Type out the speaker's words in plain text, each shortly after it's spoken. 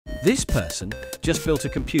This person just built a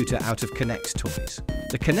computer out of K'NEX toys.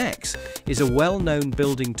 The K'NEX is a well-known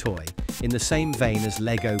building toy in the same vein as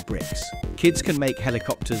Lego bricks. Kids can make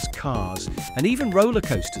helicopters, cars, and even roller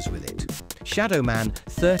coasters with it. Shadowman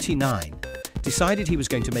 39 decided he was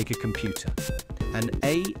going to make a computer. An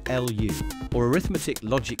ALU, or arithmetic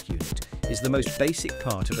logic unit, is the most basic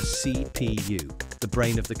part of a CPU, the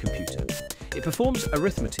brain of the computer. It performs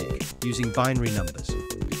arithmetic using binary numbers,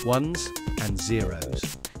 ones and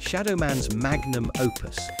zeros. Shadowman's magnum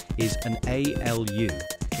opus is an ALU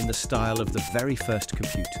in the style of the very first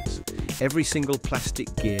computers. Every single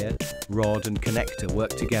plastic gear, rod and connector work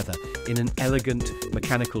together in an elegant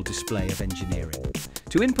mechanical display of engineering.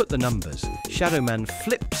 To input the numbers, Shadowman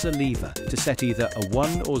flips a lever to set either a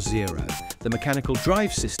 1 or 0. The mechanical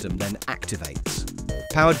drive system then activates.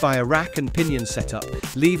 Powered by a rack and pinion setup,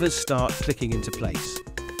 levers start clicking into place.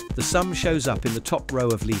 The sum shows up in the top row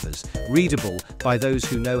of levers, readable by those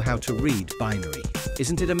who know how to read binary.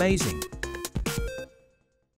 Isn't it amazing?